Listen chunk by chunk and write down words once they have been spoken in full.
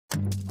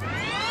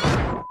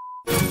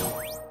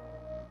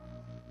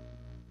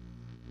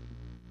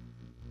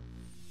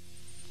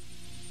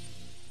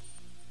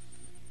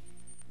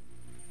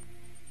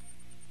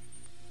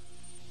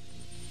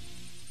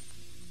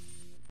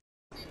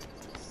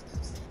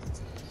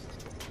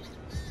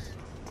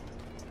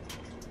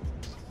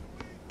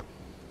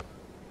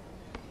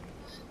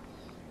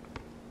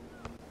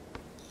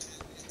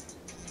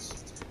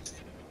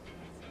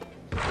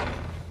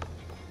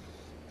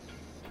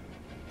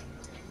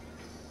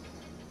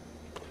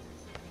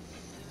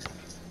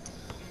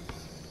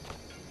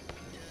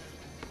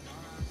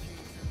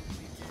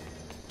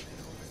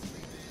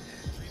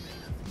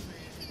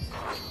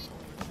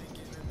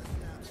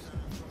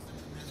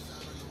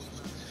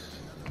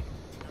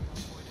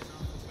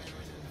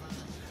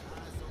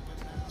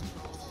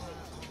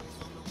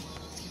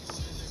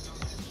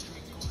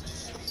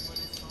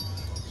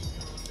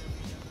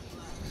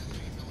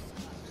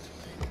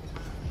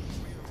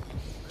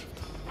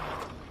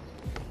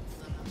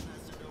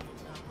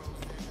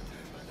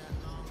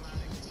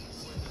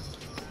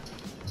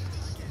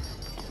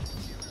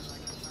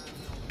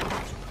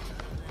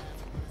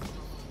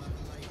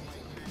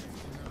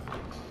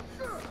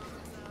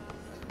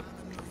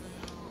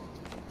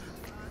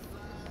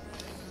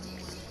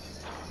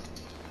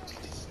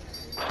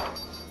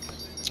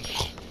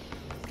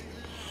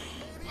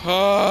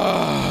So,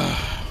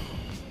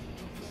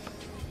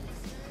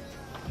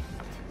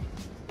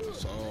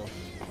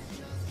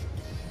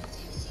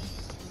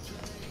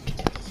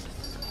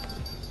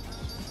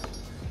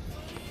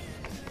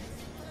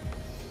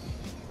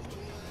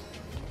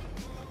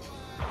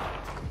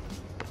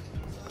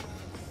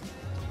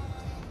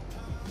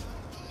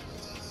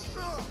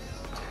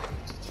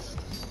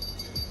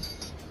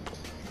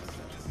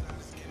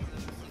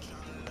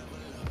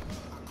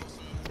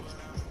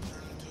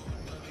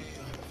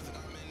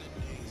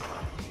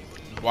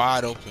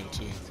 wide open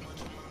too.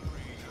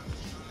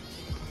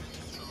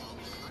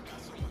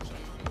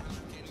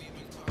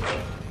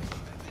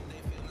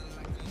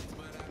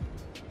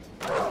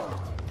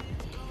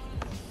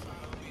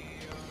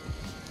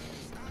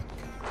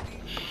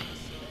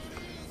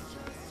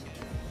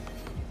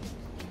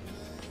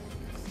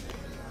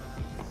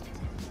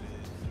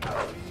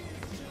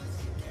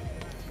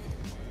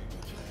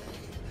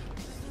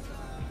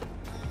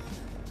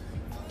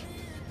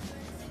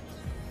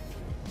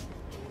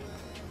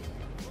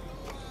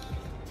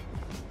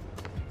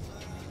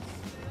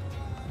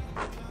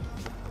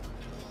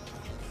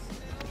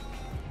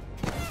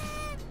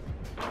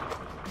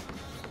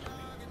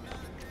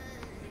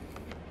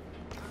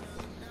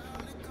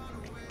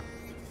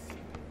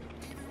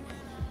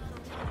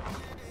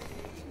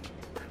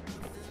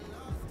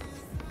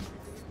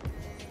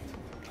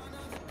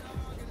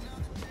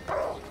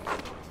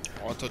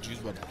 Oh, I thought you was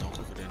about to dunk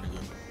over that nigga.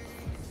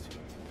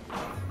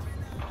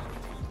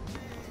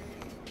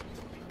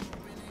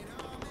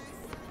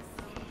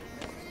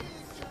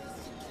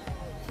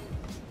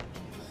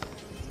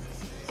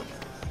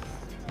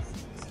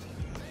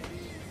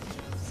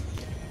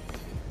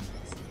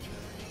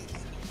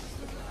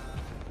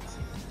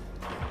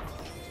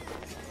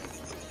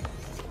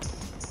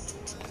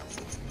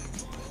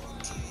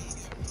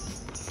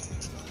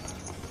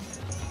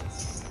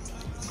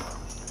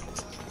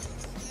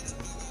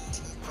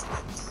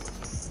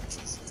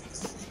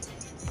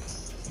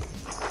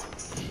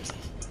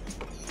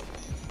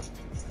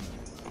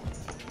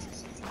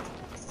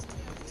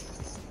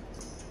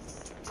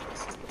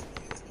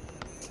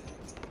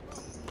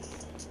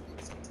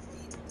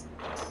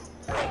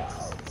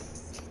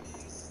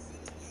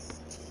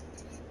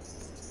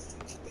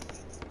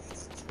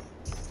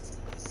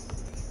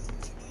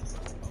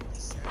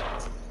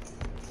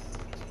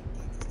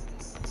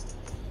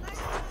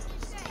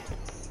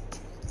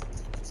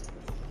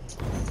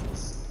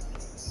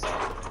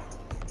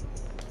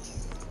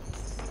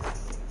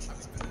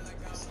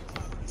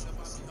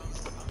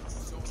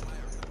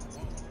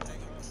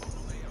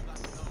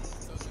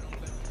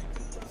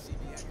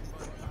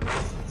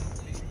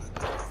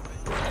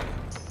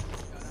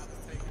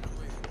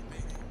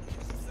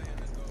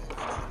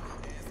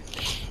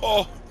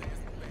 Oh.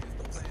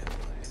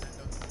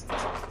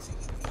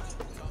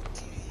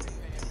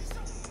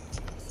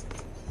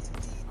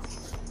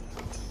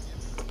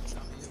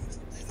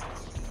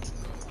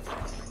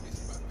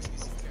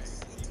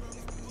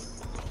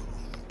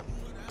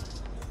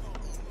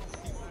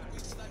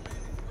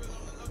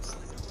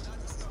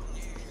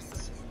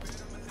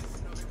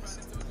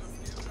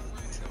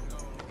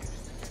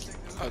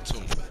 That's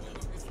him.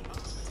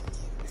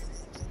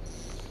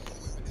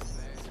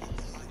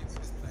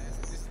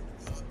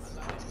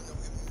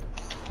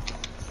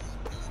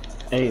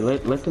 Hey,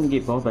 let them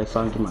get both back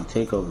so I can get my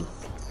takeover.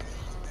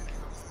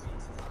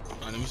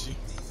 Let me see.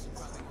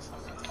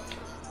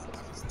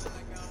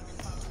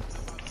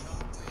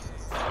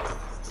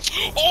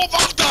 Oh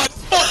my god!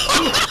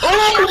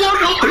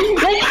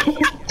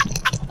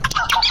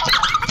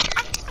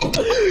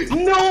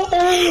 No!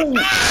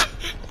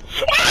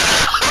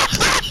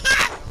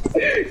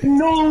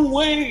 No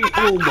way!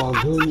 Oh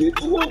my goodness!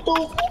 What the?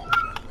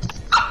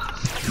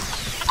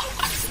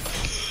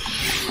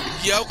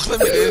 Yo,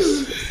 clip it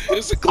is.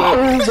 It's a clip. Oh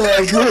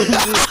my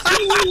goodness!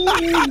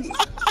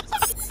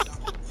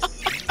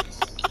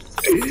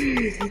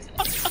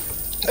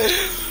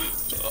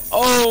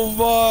 Oh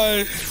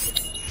my!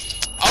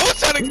 I was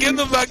trying to give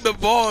them back the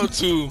ball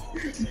too.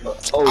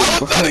 Oh, I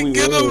was trying to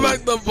give them yeah. back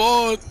the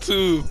ball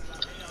too.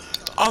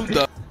 I'm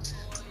done.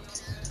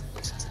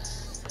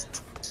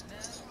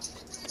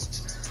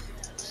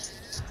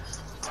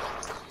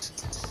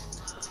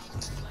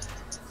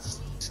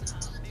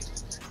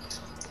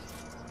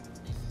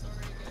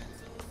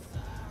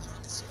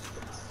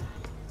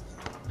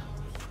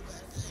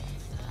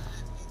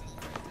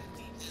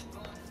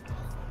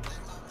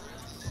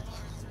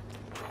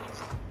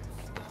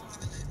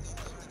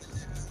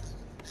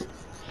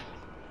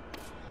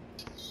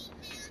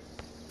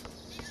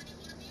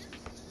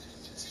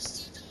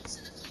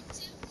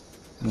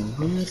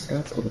 When they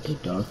start putting the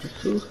Dr.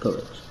 Seuss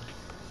colors.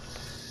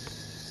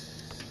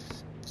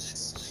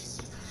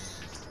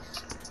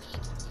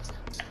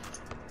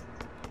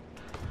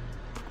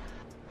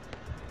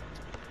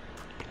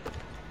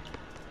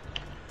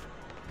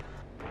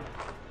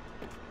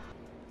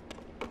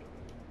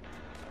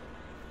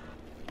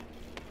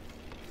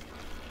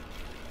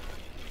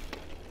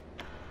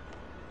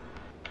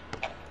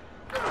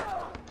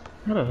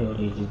 How the hell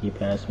did you get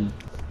past me?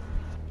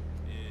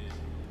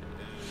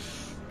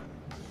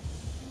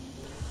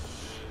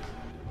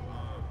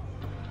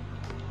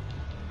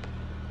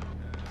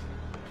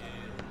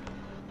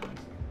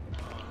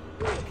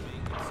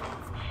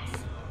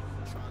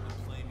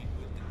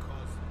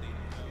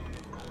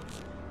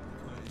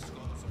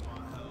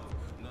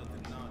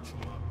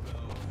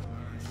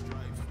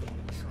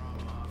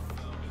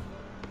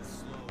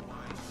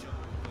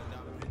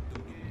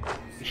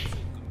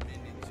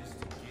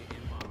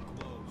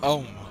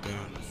 Oh my god.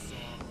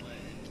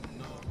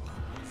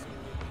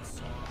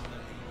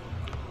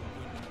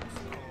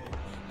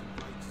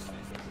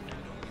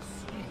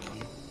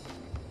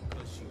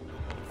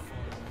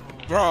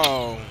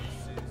 Bro.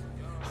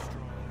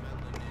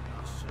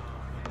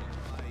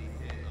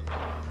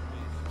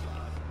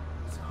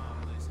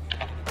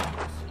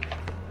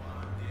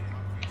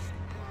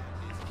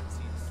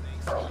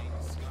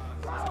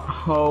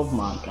 Oh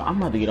my god, I'm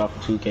about to get off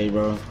of 2K,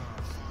 bro.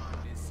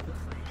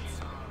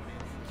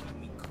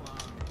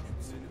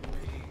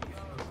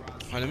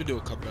 Alright, let me do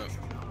a cup up.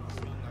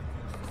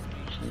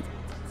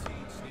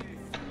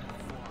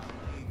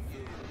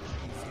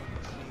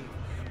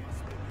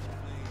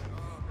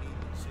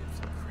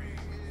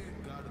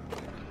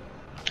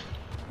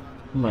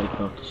 I'm about to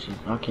get off the shit.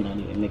 I cannot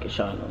even make a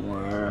shot no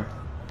more.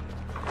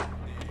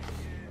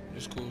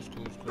 It's cool, it's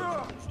cool, it's cool.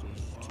 It's cool.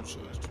 Two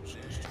shots, two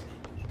shots.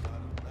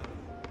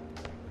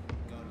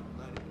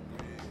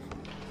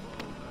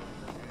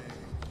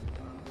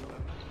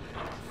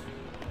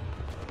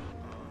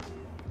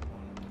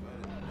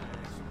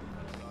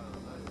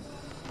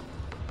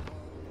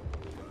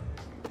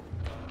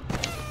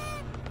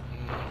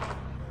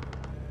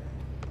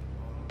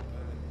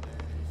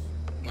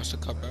 Watch the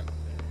cup back.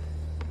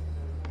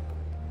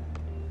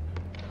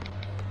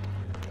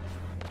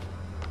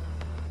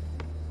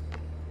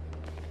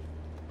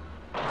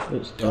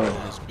 It's Dumb dope.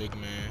 ass big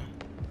man.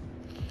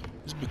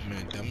 This big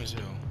man dumb as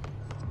hell.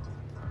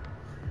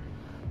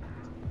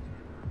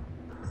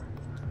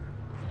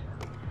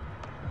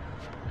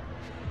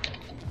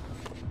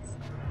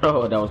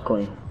 Oh, that was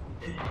clean.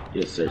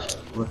 Yes, sir.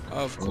 What the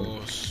Of fuck?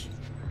 course.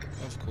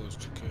 Of course,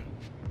 2K.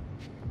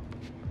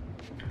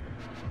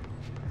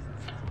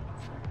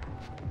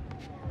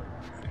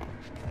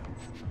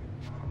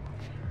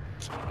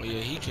 Oh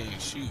yeah, he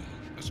can't shoot.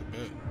 That's a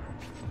bet.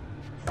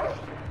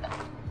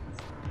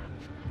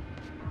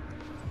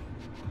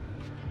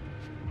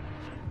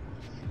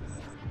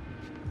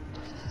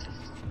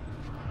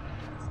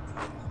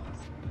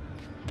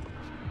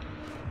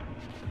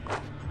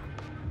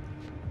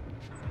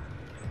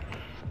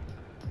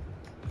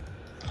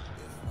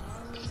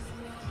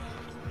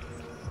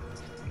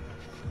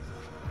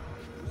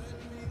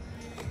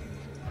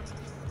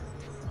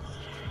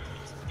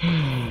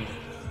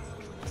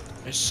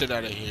 Get shit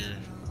out of here.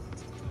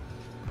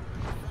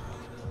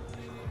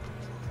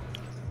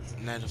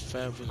 Not a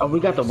fabulous. Oh, we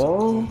got the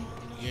ball?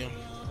 Yeah.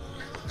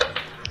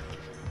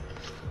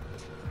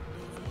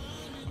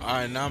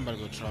 Alright, now I'm about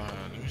to go try.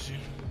 Let me see.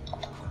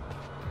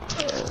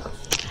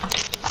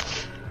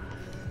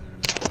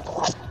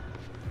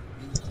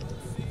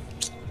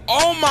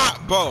 Oh my,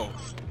 bro.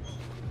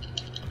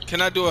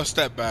 Can I do a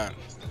step back?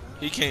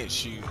 He can't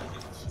shoot.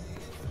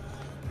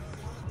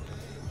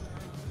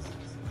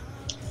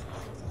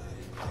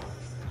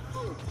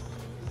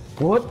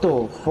 What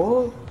the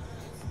fuck?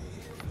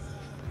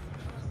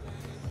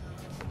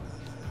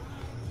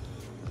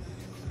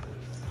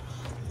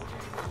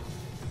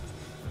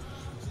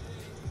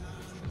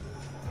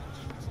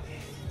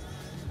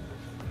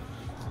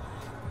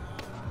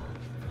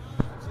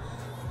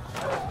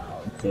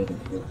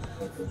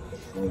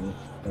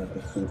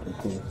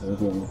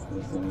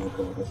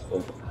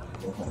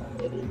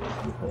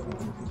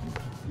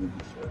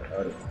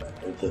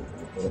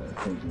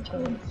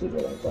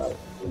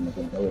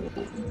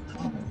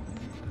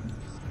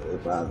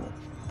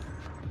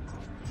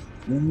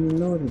 You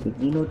know that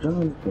you know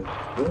Jonathan.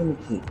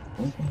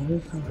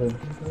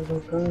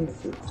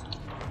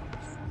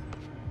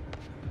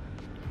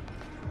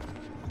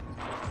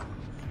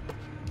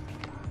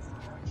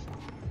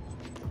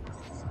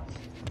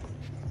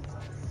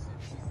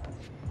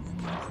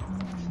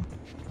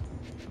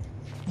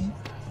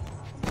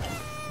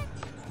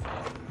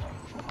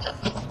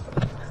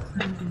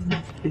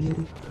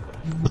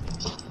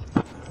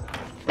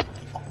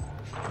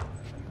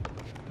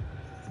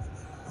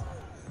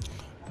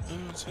 I'm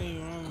gonna tell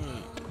you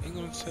right. I'm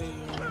gonna tell you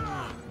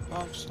right.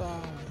 Pop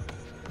star.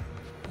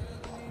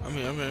 I'm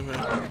here.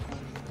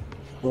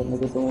 What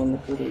nigga doing the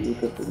shit? You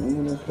got the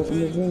nigga put in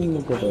the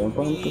ring, nigga. I'm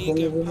going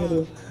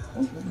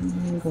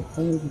to put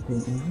in the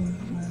video.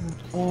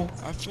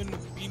 I finna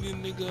beat a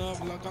nigga up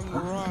like I'm the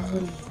Rock.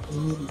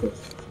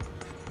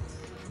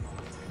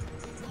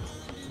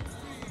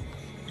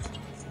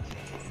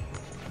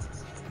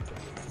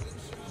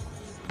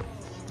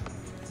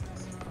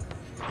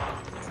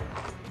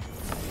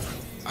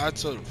 I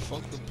told him,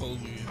 fuck the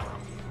police.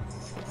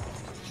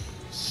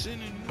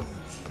 Sending news.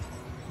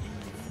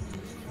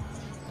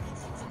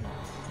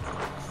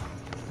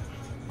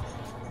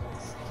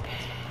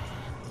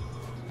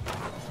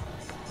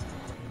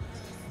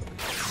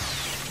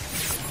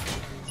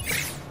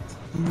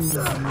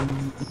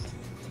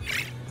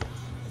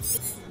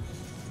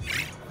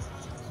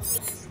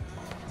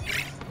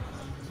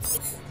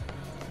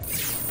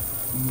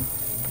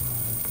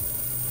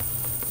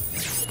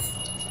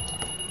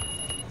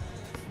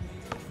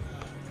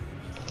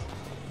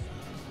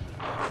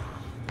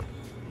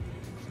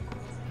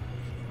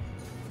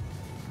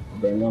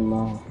 Bring them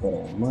off for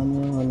that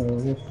money on the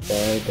wrist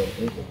side, but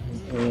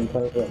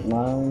Type up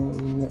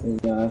mine,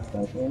 and guys,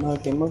 like, I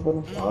came up with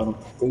a bottom.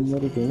 They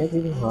already did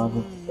everything hard.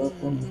 Stuff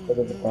them instead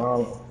of the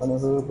ball on the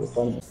hood, but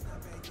on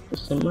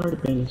it's the murder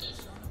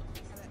business.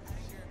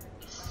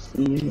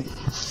 Yeah.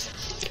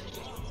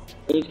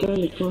 It's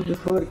kind of close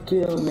for the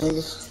kill,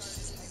 niggas.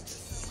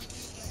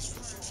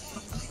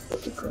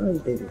 What's the crime,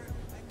 baby?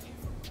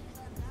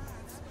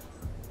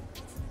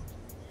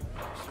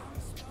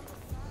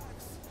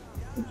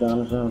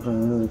 Johnson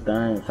from new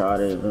thing,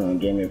 started gonna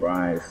give me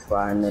Brian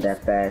sliding to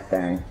that fast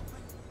thing.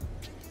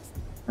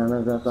 And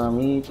I got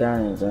some eat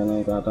things, and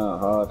I got some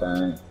hard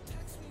things.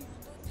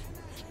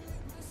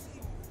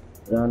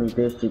 Johnny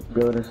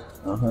distributors,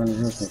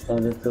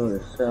 100% through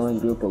the selling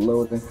group of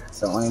loading.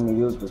 So I'm gonna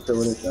use the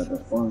shoulder, got the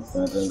fun,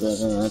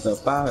 that's a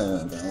fire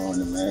on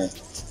the man.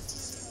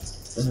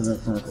 This is a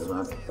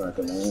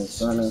fucking man.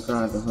 Sonny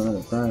tried to hunt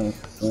the thing.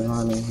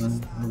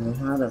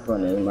 How the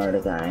fun is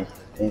murder guy?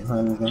 They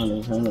trying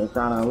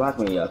to lock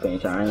me up in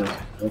China.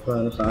 They're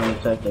trying to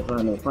check the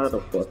front of the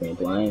fucking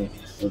plane.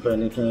 They're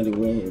trying to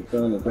win it,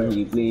 trying to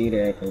bleed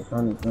at, they're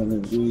trying to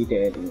bleed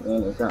at,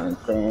 they're trying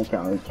to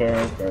counting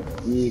cash, they're trying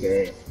to bleed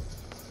at.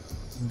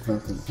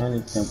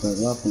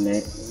 Something roughing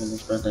it, and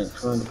it's got that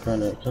 20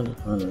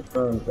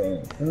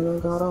 back. No,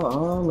 got an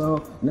arm,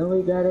 no,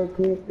 we gotta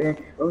keep that.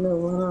 Oh, no,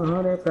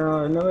 100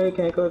 pounds, no, we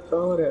can't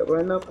control that.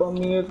 Run up on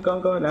me, it's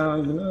gonna go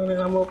down. You know that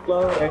I'm gonna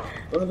blow that.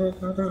 Oh, this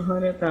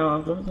 100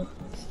 pounds, I'm gonna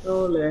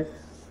control that.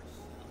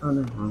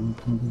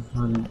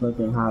 100,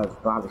 fucking high as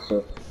body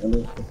shit. And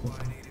this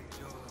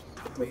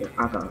I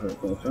got her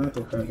thing, trying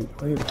to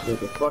play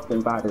the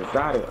fucking body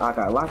exotic. I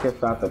got locked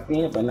inside the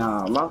bin, but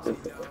now I'm off this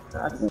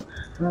trying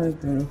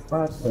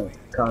to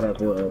call that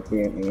boy up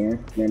there,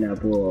 man. Then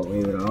that boy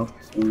leave it off.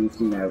 And you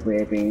see that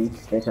red bean,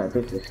 that's how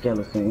this is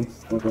skeleton.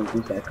 We're gonna do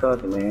that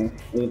cousin, man.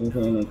 We just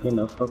ain't get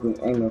no fucking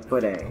aiming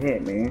for that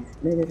head, man.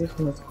 Nigga, just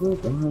gonna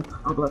scoop on.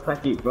 I'm gonna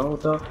like he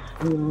rolled up.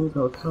 You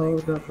go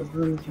told up, and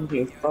then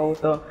he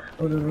fold up.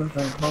 We're gonna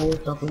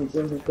hold up and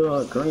get into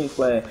a green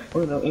flag.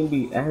 We're gonna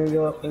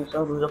NBA up and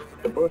something up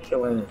the bush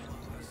ass.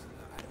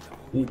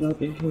 You got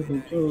this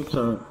fucking two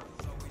time.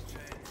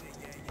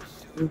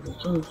 It's a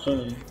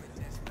sunshine.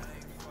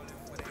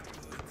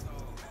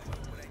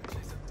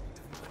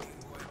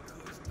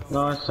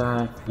 North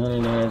side, and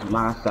then there's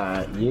my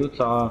side.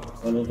 Utah,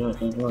 and then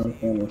there's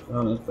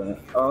one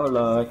oh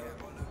Lord.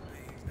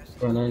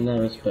 And then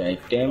there's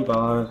respect. Them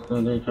bars,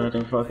 and then try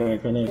to fucking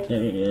connect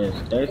it.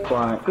 Stay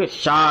quiet. Good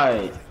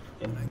shot.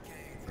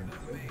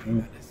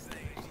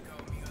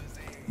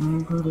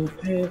 I'm gonna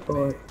pay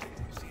for it.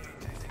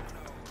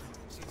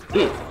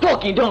 Get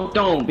fucking dunked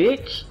on,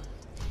 bitch.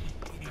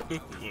 Oh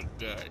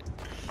god.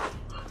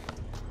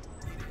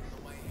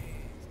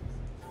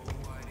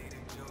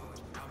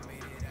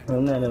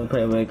 I'm not gonna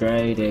play with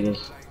grade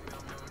diggers.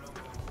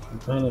 I'm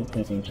trying to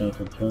fucking jump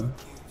the two.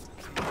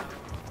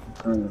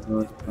 I'm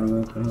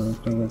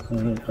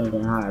trying to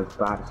high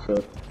body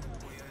shit.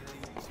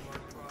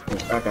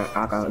 I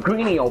got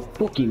green in your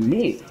fucking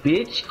neck,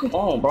 bitch. Come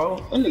on, bro.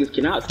 Them niggas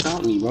cannot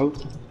stop me, bro.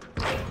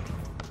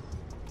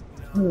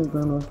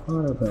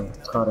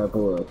 Call that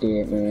boy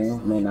dead,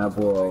 man. Man, that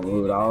boy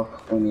Rudolph.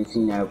 When you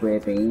seen that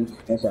red bean,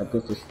 that's how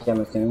this is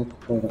skeleton.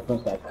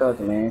 That's that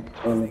cousin, man.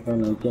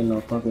 When get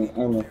no fucking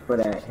aiming for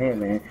that head,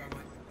 man.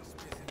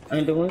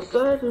 Ain't doing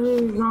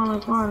surgery on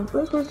the farm.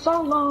 This was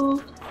so long.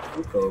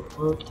 What the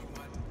fuck?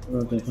 Oh,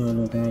 I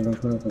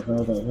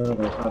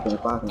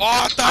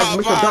thought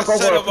I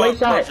set him up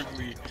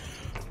perfectly.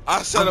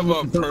 I set him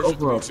up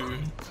perfectly too.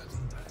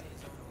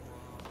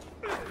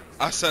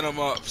 I set him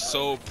up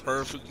so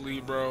perfectly,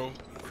 bro.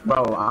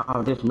 Bro,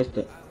 I just missed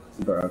it.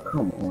 Bro,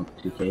 come on,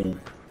 2K.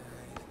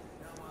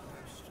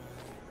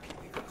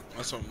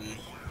 That's on me.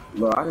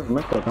 Bro, I just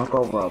missed a dunk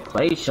over a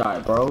play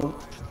shot, bro.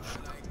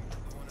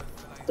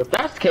 If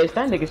that's the case,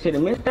 that nigga should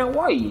have missed that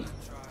way.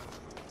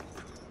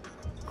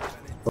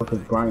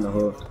 Fucking Brian the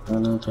hook.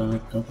 I'm trying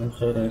to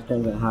say that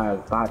thing high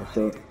as body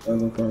shit. I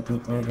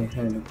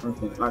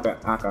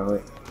got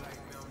hook.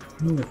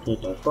 I'm gonna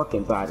get the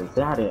fucking bodies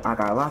out of it. I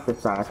got lots of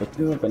sides to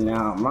do, but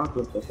now I'm not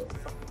just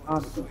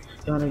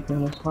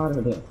gonna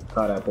slaughter it.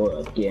 Call that boy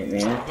again,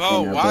 man.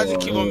 Bro, why does you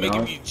keep on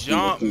making me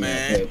jump,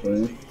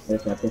 man?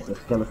 That's not this a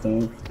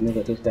skeleton.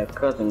 Nigga, this that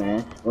cousin,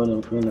 man. When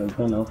I'm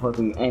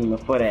fucking aiming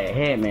for that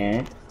head,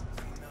 man.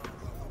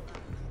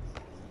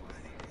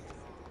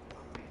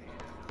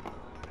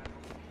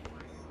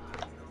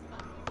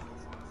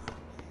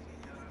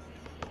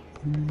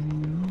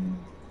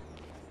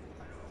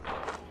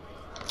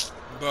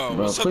 Bro,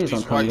 what's up with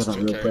these whites,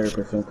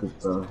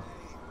 2K? Bro.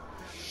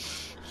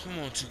 Come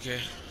on, 2K.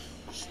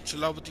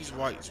 Chill out with these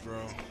whites, bro.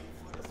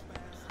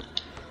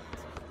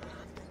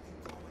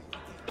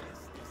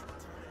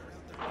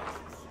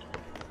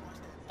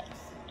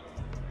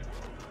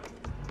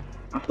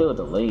 I feel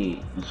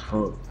delayed as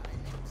fuck.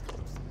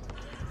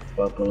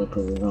 Fucking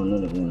because it's on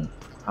another one.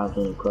 I was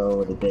in the crowd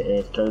with a big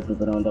ass turkey,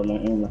 but on my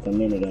aim like a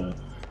minigun.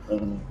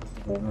 I'm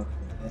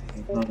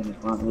gonna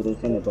find who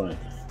this in the button.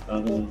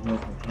 Behind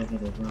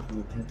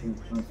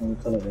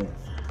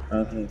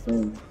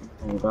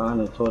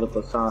the toilet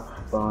beside,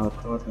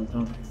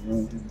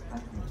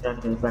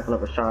 back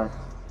up a shot.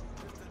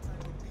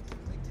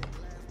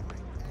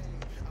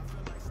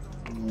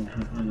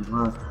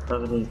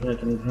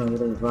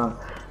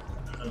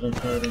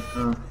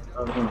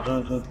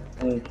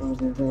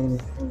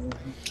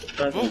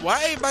 Bro, why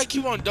everybody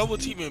keep on double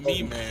teaming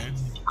me, man?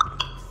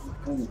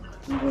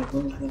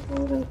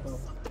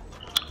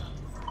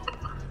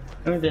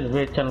 Everything is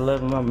very 10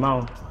 11 in my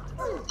mouth.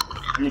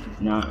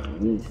 Niggas not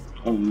bitch.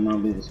 I'm my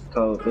bitch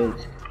cold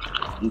bitch.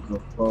 You can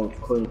fold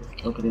quick.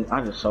 Look at this.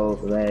 I just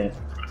sold that.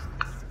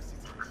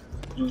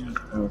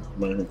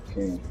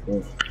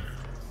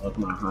 That's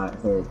my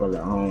hot hair, but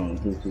at home,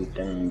 do two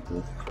things.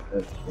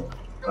 That shit.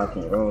 Rock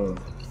and roll.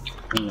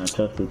 I'm not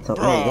tough to talk.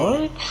 Hey,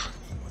 what?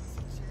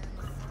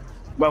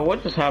 Bro,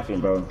 what just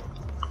happened, bro?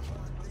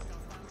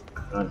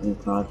 I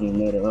just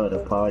made it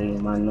the party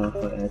in my nose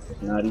for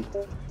Ashes Naughty.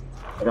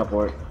 I got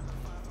bored.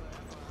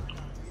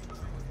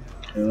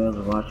 It was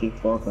while she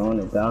fucked on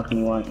the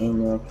balcony while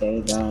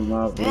MLK down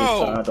my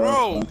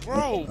bro,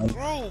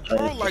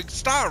 like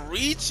stop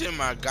reaching,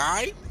 my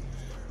guy.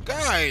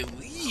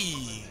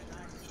 Golly.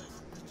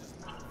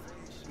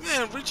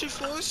 Man, reaching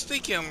for his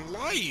stinking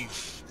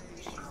life.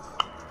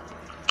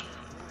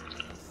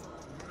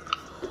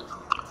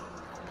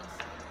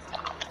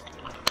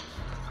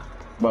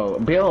 Bro,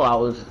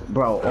 Bill,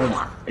 bro, oh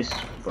my,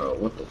 bro,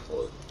 what the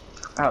fuck?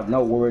 I have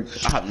no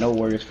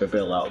words for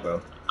Bill out,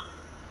 bro.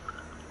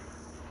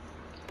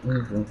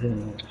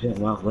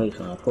 My waist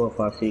on 4,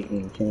 5, 6,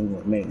 and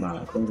 10 make my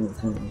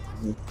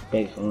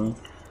baseline.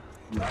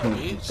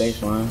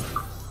 Baseline.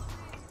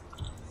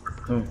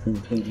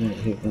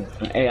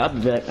 Hey, I'll be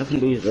back. I can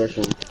do this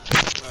version.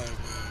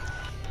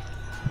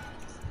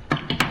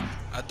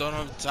 I don't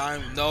have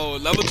time. No,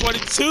 level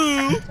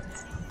 22.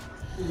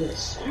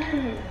 Yes.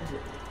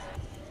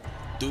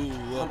 Dude,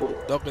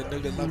 dump a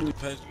nigga like the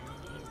patch.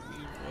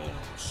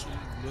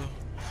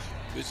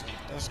 Bitch,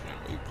 that's my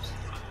rapes.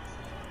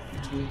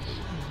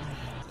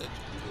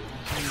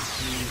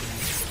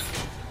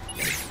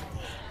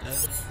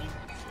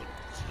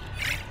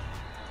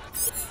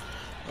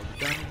 I'm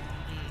down.